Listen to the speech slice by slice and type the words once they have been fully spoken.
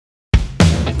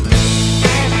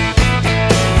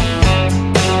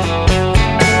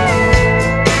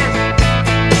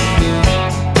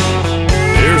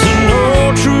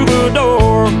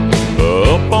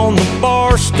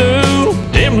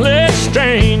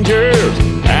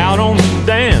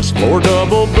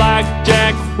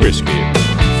blackjack whiskey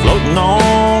floating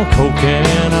on coke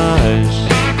and ice.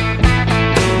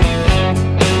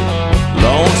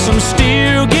 Lonesome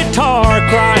steel guitar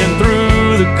crying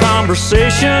through the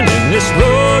conversation in this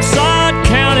roadside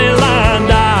county line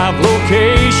dive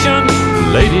location.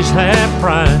 Ladies half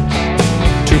price,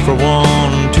 2 for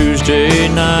 $1 Tuesday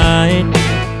night.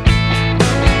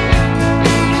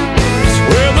 It's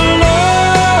where the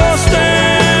lost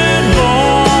and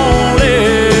lonely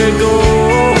go.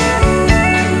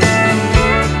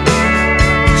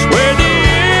 It's where the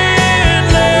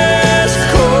endless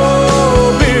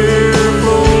cold beer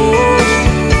flows.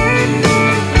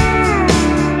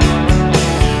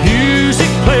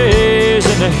 Music plays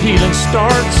and the healing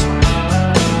starts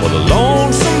for the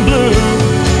lonesome blue.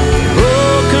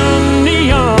 Broken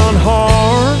neon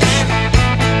hearts.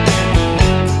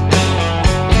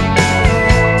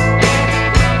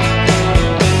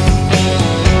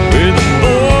 With the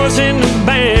boys in the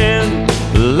band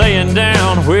laying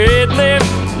down where it left.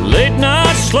 Late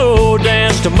night slow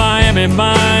dance to Miami,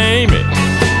 Miami.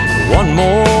 One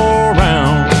more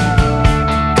round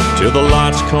till the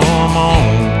lights come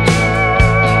on.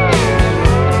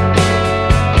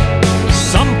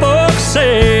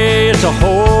 Say it's a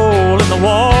hole in the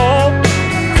wall.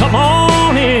 Come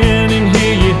on in and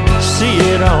here you see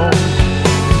it all.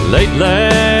 Late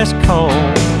last call,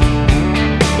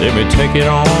 let me take it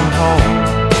on home.